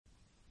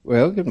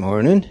Well, good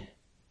morning.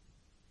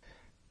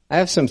 I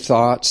have some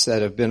thoughts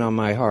that have been on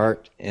my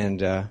heart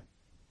and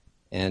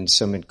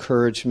some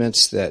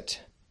encouragements that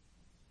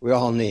we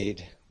all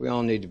need. We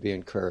all need to be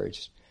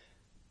encouraged.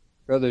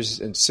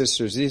 Brothers and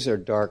sisters, these are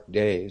dark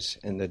days,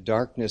 and the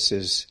darkness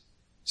is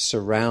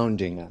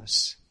surrounding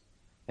us.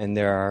 And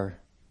there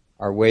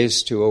are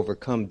ways to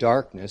overcome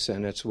darkness,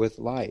 and it's with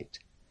light.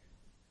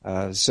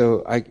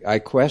 So I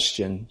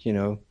question,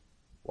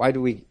 why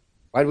do we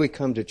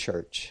come to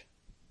church?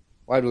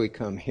 Why do we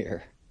come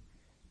here?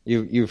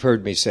 You've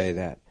heard me say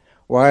that.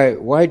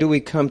 Why do we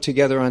come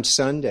together on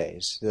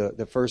Sundays,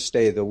 the first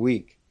day of the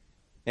week?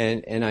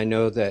 And I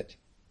know that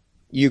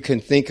you can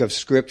think of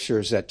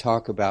scriptures that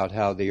talk about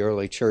how the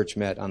early church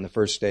met on the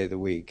first day of the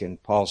week.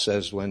 And Paul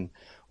says when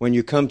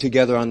you come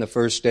together on the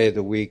first day of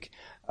the week,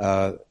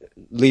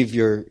 leave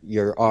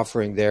your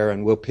offering there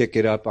and we'll pick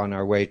it up on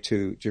our way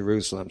to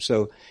Jerusalem.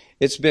 So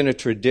it's been a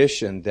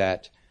tradition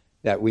that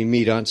we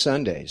meet on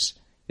Sundays.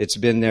 It's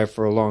been there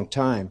for a long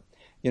time.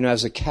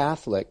 As a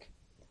Catholic,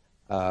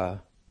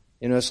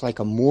 it's like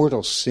a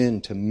mortal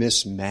sin to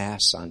miss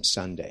Mass on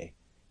Sunday.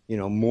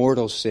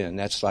 Mortal sin.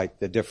 That's like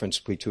the difference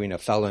between a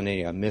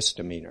felony and a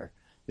misdemeanor.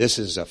 This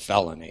is a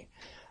felony.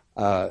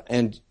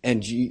 And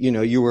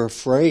you were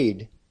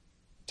afraid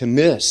to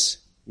miss,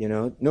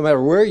 no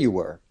matter where you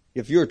were.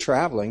 If you were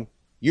traveling,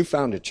 you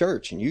found a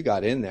church and you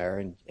got in there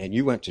and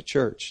you went to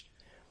church.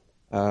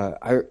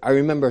 I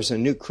remember as a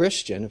new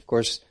Christian, of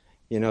course,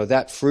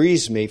 that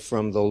frees me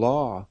from the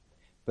law.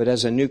 But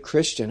as a new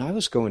Christian, I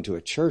was going to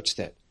a church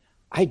that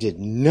I did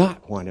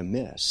not want to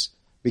miss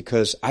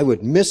because I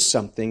would miss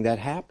something that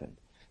happened.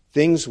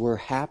 Things were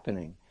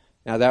happening.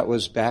 Now that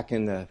was back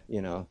in the,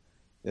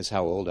 this is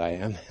how old I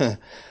am. That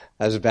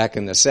was back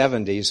in the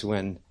 70s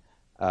when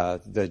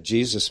the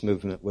Jesus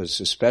movement was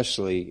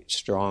especially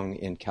strong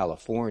in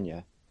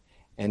California.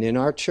 And in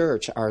our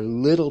church, our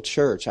little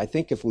church, I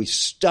think if we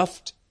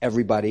stuffed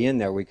everybody in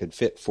there, we could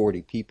fit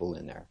 40 people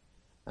in there.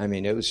 I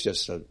mean, it was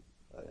just a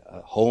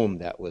home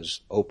that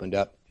was opened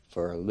up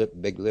for a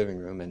big living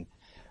room,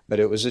 but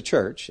it was a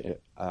church,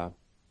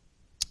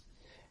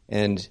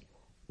 and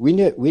we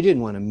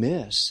didn't want to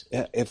miss.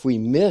 If we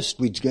missed,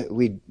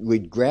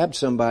 we'd grab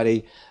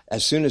somebody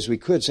as soon as we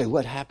could, say,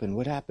 "What happened?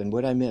 What happened?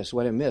 What I miss?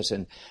 What I miss?"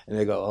 And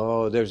they go,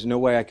 "Oh, there's no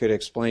way I could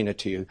explain it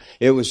to you.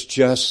 It was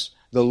just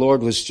the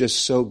Lord was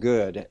just so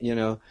good."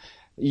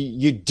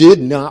 You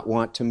did not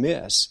want to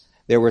miss.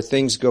 There were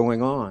things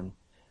going on,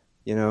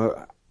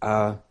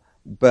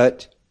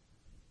 but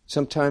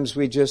sometimes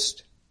we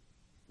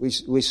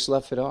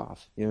slough it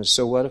off.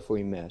 So what if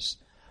we miss?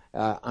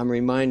 I'm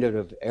reminded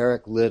of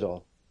Eric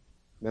Liddell.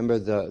 Remember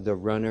the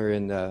runner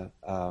in the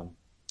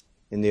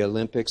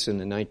Olympics in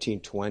the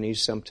 1920s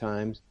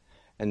sometimes?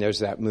 And there's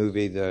that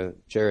movie, The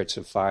Chariots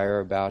of Fire,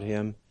 about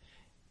him.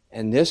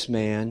 And this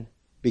man,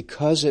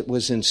 because it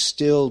was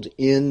instilled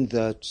in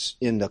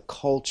the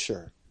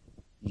culture,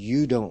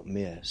 you don't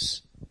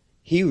miss.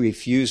 He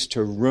refused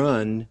to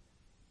run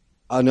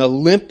an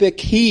Olympic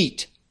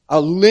heat.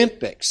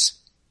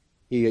 Olympics.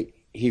 He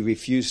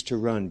refused to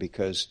run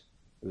because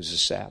it was a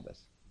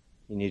Sabbath.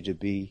 He needed to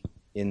be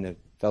in the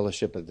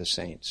fellowship of the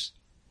saints.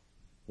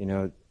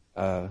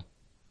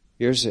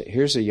 Here's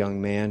a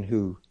young man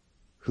who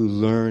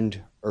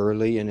learned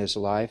early in his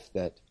life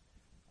that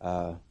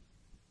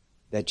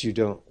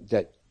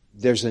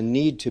there's a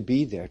need to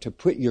be there, to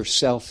put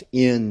yourself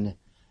in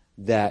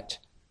that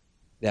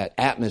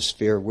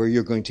atmosphere where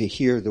you're going to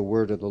hear the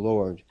word of the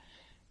Lord.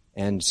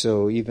 And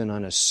so even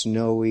on a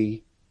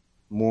snowy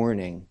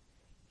morning,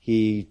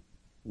 he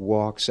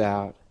walks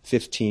out,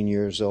 15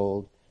 years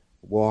old,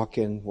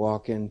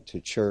 walking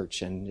to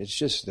church, and it's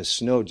just the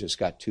snow just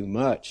got too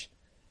much.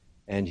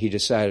 And he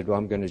decided, well,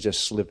 I'm going to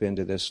just slip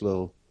into this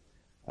little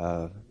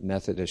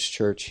Methodist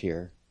church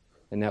here.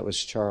 And that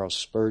was Charles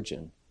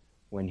Spurgeon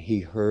when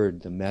he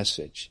heard the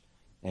message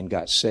and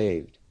got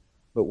saved.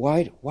 But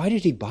why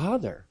did he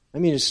bother? I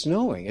mean, it's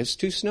snowing. It's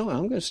too snowy.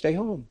 I'm going to stay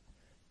home.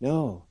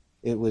 No,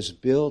 it was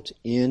built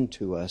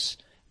into us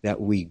that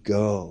we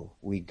go.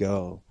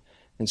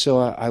 And so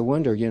I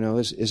wonder,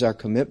 is our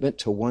commitment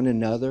to one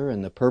another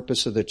and the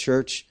purpose of the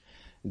church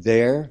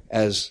there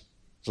as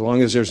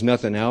long as there's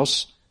nothing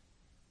else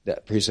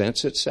that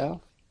presents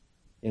itself?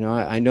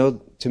 I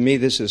know to me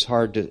this is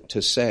hard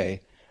to say,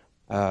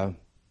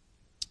 but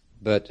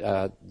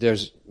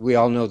we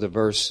all know the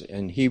verse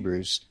in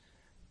Hebrews,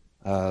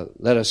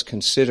 let us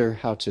consider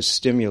how to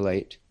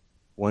stimulate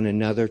one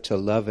another to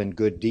love and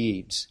good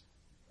deeds.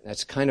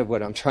 That's kind of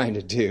what I'm trying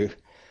to do.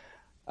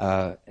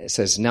 It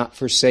says, not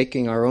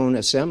forsaking our own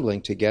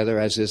assembling together,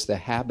 as is the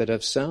habit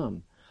of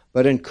some,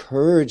 but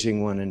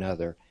encouraging one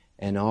another,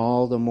 and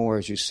all the more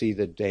as you see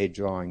the day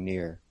drawing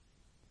near.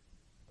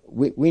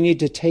 We need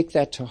to take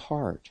that to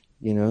heart.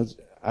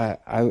 I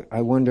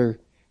wonder,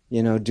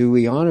 do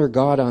we honor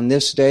God on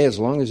this day as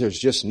long as there's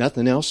just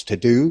nothing else to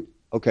do?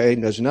 Okay,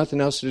 there's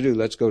nothing else to do,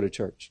 let's go to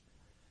church.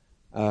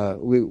 I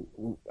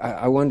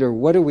wonder,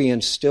 what are we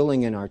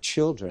instilling in our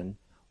children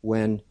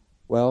when,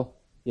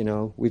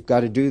 we've got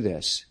to do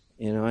this.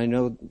 I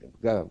know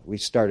we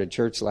started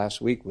church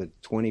last week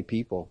with 20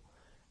 people.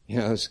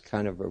 It's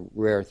kind of a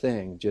rare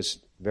thing,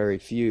 just very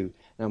few.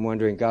 And I'm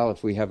wondering, God,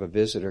 if we have a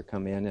visitor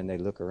come in and they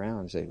look around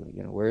and say,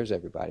 where's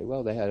everybody?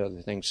 Well, they had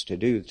other things to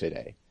do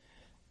today.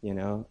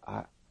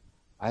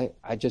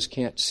 I just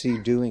can't see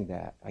doing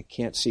that. I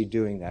can't see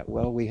doing that.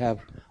 Well, we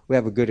have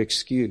a good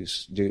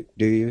excuse. Do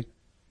you?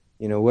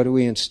 What are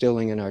we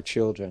instilling in our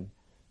children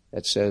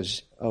that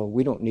says, oh,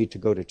 we don't need to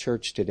go to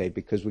church today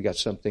because we got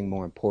something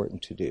more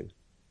important to do?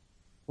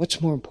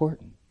 What's more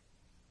important?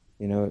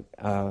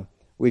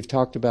 We've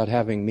talked about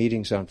having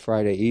meetings on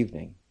Friday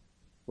evening.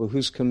 Well,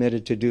 who's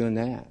committed to doing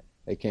that?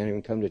 They can't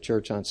even come to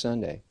church on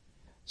Sunday.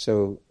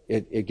 So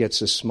it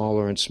gets a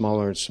smaller and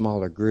smaller and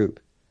smaller group.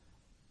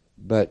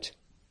 But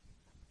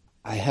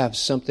I have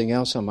something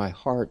else on my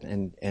heart,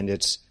 and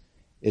it's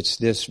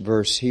this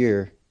verse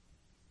here.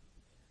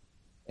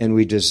 And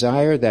we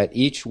desire that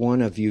each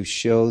one of you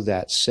show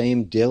that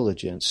same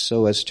diligence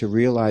so as to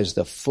realize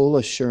the full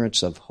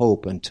assurance of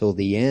hope until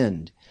the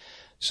end,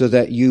 so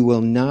that you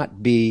will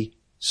not be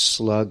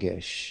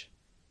sluggish,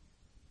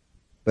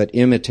 but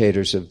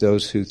imitators of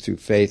those who through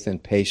faith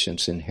and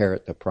patience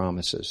inherit the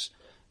promises.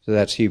 So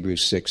that's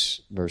Hebrews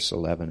 6, verse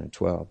 11 and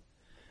 12.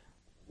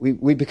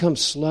 We become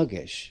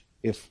sluggish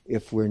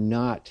if we're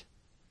not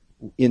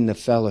in the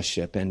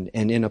fellowship and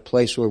in a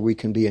place where we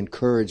can be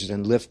encouraged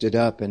and lifted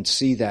up and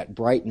see that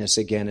brightness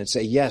again and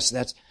say, yes,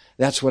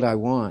 that's what I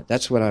want.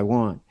 That's what I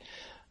want.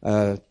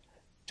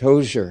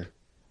 Tozer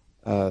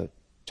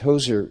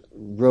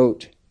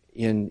wrote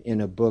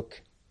in a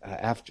book,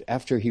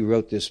 after he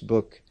wrote this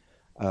book,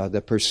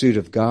 The Pursuit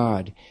of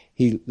God,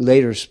 he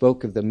later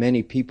spoke of the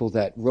many people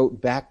that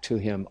wrote back to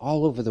him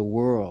all over the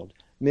world,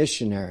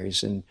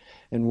 missionaries and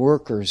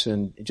workers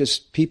and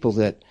just people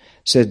that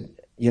said,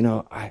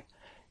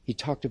 he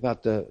talked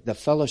about the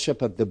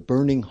fellowship of the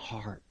burning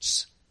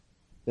hearts.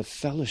 The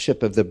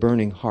fellowship of the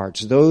burning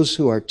hearts. Those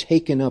who are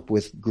taken up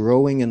with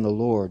growing in the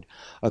Lord,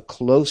 a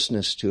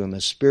closeness to Him,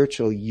 a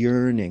spiritual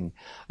yearning,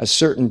 a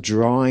certain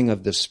drawing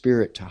of the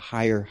Spirit to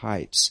higher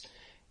heights.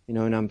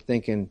 And I'm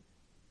thinking,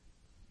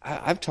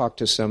 I've talked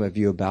to some of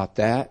you about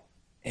that.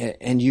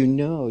 And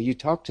you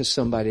talk to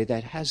somebody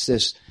that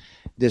has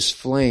this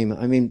flame.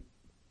 I mean,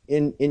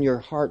 in your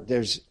heart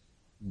there's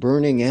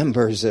burning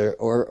embers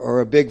or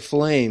a big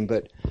flame,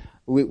 but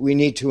we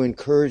need to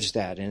encourage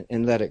that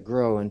and let it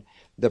grow. And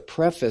the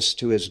preface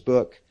to his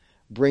book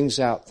brings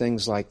out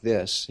things like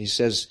this. He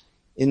says,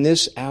 in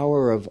this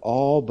hour of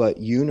all but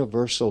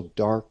universal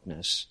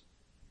darkness,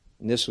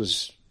 and this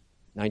was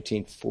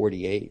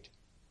 1948,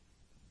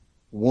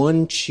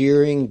 one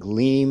cheering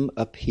gleam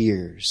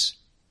appears.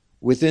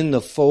 Within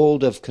the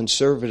fold of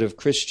conservative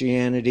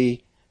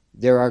Christianity,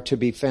 there are to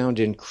be found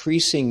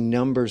increasing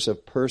numbers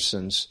of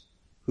persons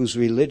whose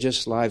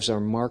religious lives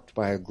are marked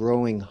by a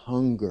growing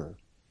hunger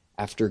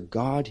after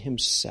God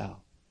Himself.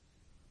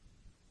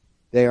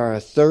 They are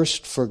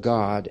athirst for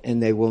God,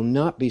 and they will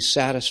not be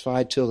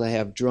satisfied till they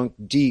have drunk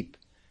deep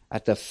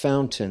at the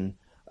fountain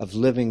of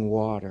living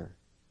water.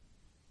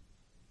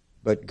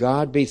 But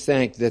God be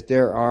thanked that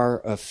there are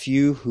a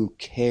few who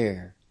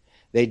care.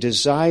 They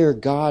desire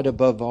God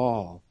above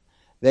all.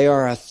 They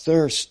are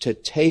athirst to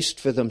taste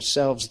for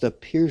themselves the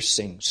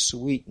piercing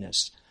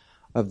sweetness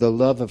of the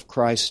love of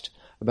Christ,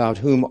 about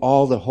whom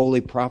all the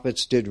holy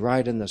prophets did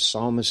write and the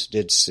psalmists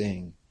did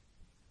sing.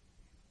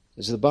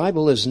 As the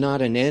Bible is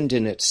not an end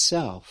in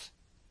itself,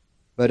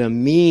 but a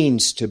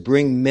means to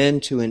bring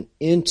men to an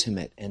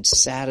intimate and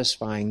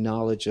satisfying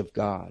knowledge of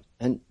God.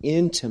 An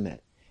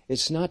intimate.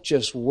 It's not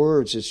just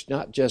words, it's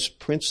not just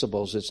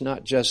principles, it's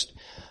not just,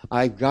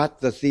 I got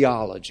the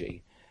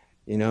theology,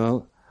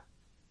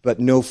 but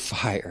no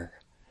fire.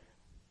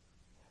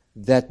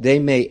 That they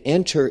may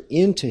enter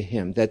into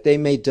Him, that they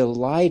may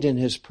delight in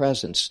His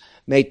presence,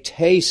 may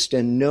taste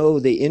and know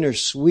the inner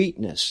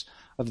sweetness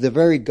of the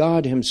very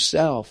God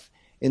Himself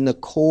in the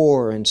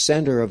core and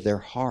center of their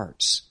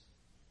hearts.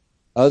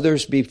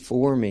 Others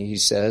before me, he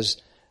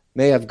says,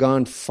 may have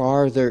gone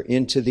farther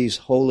into these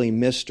holy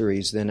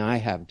mysteries than I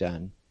have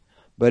done.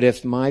 But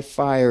if my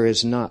fire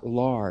is not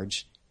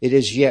large, it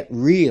is yet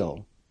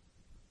real,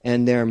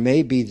 and there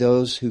may be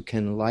those who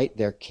can light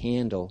their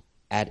candle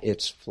at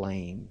its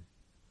flame.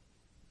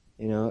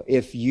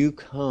 If you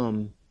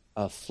come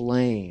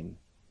aflame,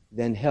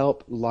 then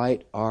help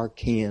light our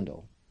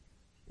candle.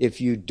 If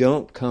you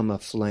don't come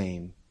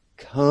aflame,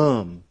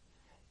 come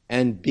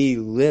and be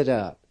lit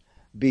up,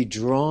 be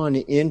drawn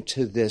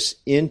into this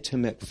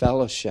intimate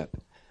fellowship.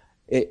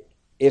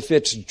 If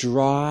it's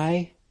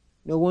dry,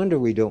 no wonder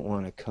we don't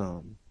want to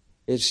come.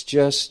 It's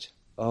just,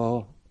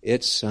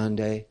 it's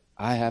Sunday,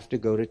 I have to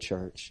go to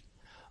church.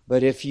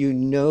 But if you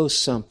know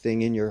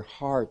something in your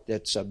heart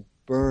that's a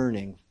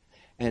burning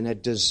and a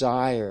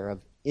desire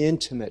of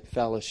intimate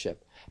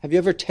fellowship, have you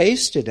ever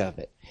tasted of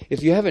it?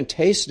 If you haven't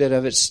tasted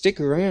of it, stick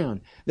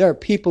around. There are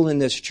people in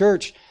this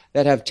church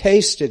that have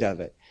tasted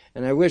of it.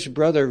 And I wish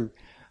Brother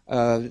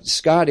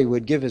Scotty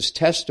would give his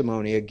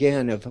testimony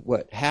again of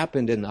what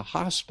happened in the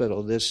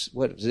hospital this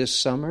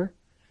summer.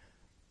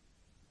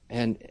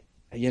 And,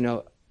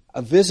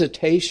 a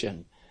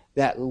visitation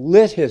that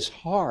lit his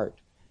heart,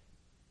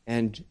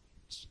 and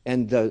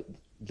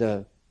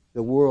the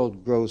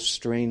world grows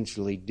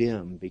strangely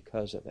dim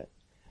because of it,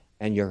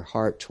 and your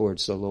heart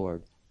towards the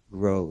Lord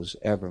grows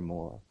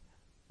evermore.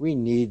 We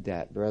need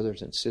that,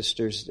 brothers and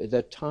sisters.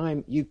 The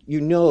time, you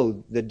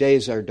know the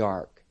days are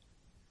dark,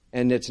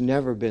 and it's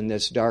never been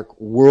this dark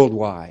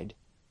worldwide.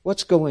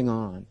 What's going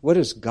on? What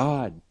is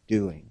God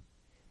doing?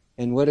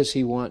 And what does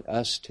He want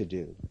us to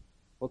do?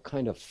 What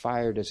kind of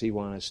fire does He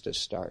want us to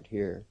start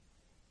here?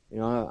 You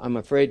know, I'm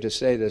afraid to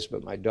say this,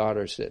 but my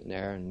daughter's sitting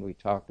there, and we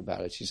talked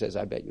about it. She says,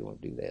 "I bet you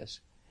won't do this."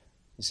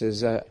 He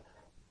says,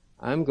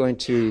 I'm going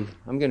to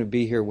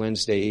be here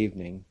Wednesday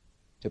evening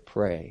to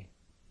pray.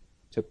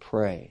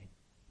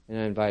 And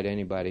I invite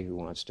anybody who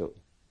wants to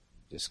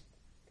just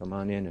come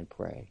on in and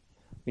pray.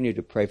 We need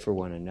to pray for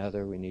one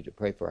another. We need to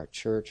pray for our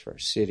church, for our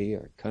city,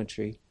 our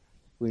country.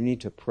 We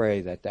need to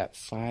pray that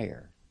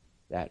fire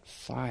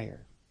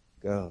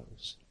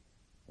goes.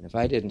 And if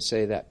I didn't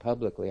say that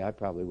publicly, I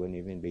probably wouldn't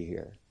even be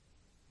here.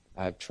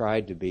 I've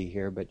tried to be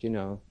here, but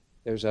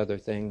there's other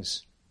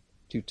things.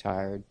 Too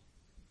tired.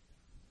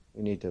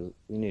 We need to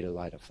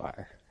light a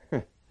fire.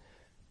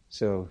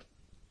 So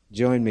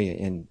join me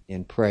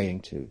in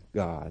praying to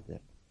God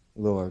that,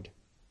 Lord,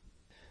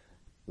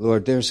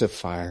 there's a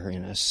fire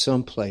in us.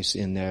 Someplace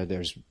in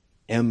there's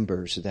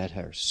embers that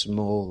are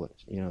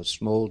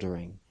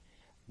smoldering,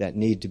 that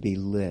need to be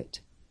lit.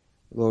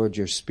 Lord,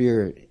 your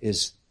Spirit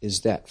is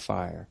that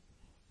fire.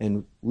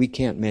 And we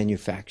can't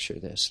manufacture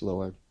this,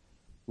 Lord.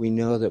 We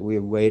know that we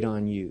wait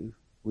on you.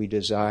 We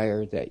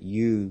desire that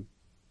you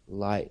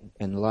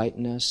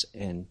enlighten us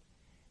and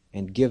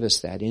give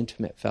us that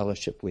intimate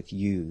fellowship with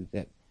you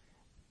that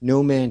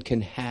no man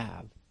can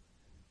have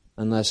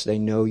unless they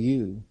know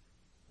you.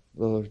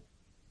 Lord,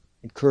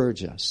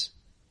 encourage us.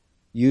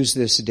 Use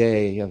this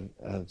day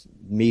of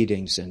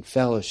meetings and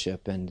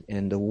fellowship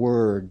and the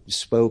word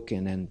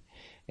spoken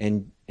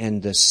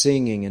and the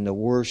singing and the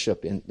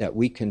worship that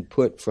we can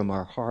put from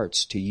our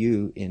hearts to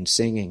you in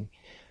singing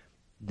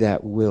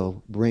that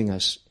will bring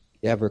us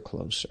ever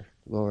closer.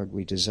 Lord,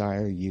 we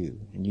desire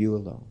you and you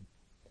alone.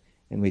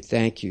 And we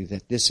thank you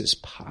that this is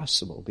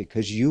possible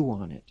because you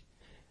want it.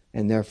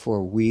 And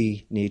therefore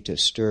we need to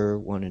stir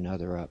one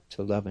another up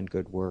to love and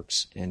good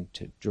works and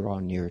to draw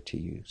near to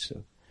you.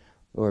 So,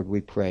 Lord,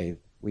 we pray,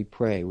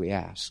 we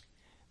ask.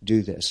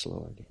 Do this,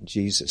 Lord, in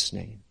Jesus'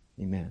 name.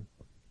 Amen.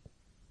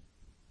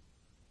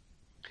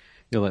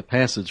 You know, that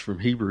passage from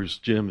Hebrews,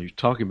 Jim, you're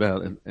talking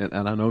about, and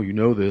I know you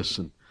know this,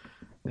 and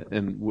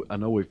I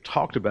know we've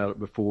talked about it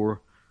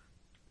before,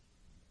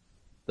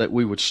 that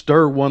we would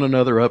stir one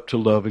another up to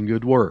love and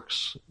good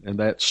works. And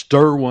that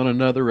stir one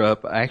another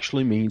up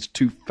actually means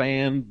to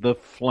fan the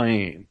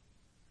flame.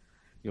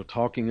 You know,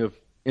 talking of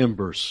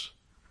embers.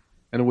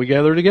 And we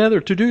gather together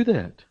to do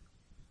that.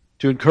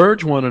 To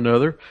encourage one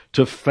another,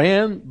 to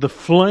fan the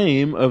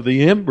flame of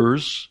the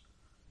embers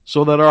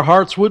so that our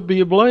hearts would be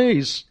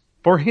ablaze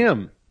for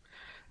Him.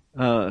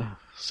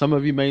 Some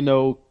of you may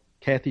know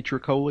Kathy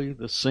Tricoli,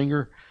 the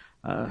singer.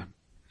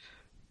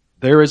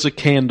 There is a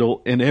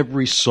candle in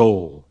every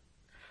soul,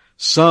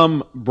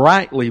 some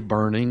brightly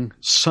burning,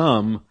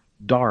 some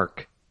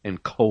dark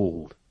and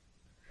cold.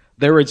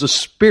 There is a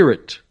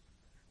Spirit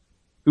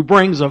who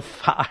brings a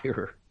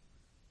fire,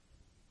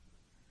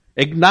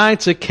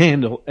 ignites a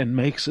candle, and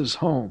makes us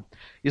home.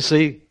 You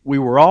see, we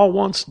were all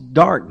once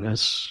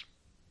darkness,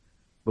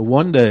 but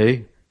one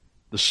day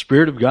the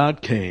Spirit of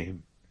God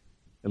came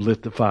and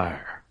lit the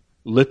fire,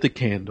 lit the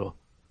candle,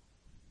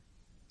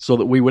 so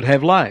that we would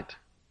have light.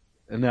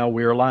 And now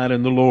we are light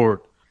in the Lord.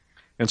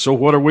 And so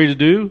what are we to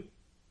do?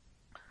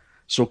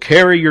 So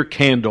carry your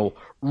candle,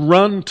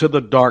 run to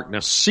the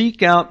darkness,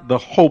 seek out the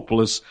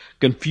hopeless,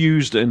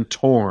 confused, and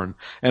torn,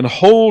 and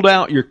hold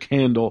out your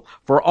candle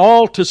for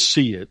all to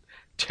see it.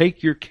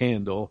 Take your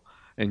candle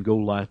and go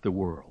light the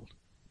world.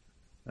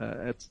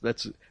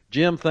 That's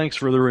Jim, thanks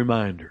for the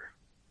reminder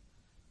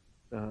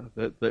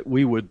that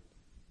we would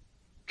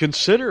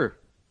consider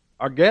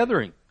our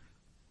gathering.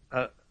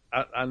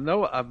 I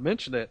know I've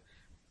mentioned that.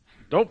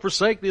 Don't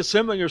forsake the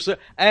assembling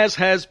yourselves, as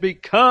has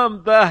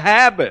become the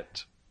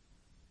habit.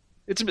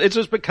 It's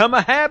just become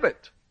a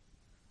habit.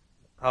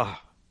 Oh,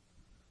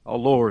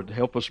 Lord,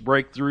 help us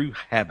break through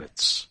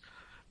habits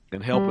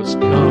and help us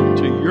come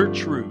to your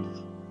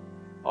truth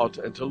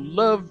and to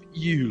love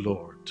you,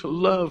 Lord, to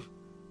love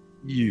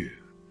you.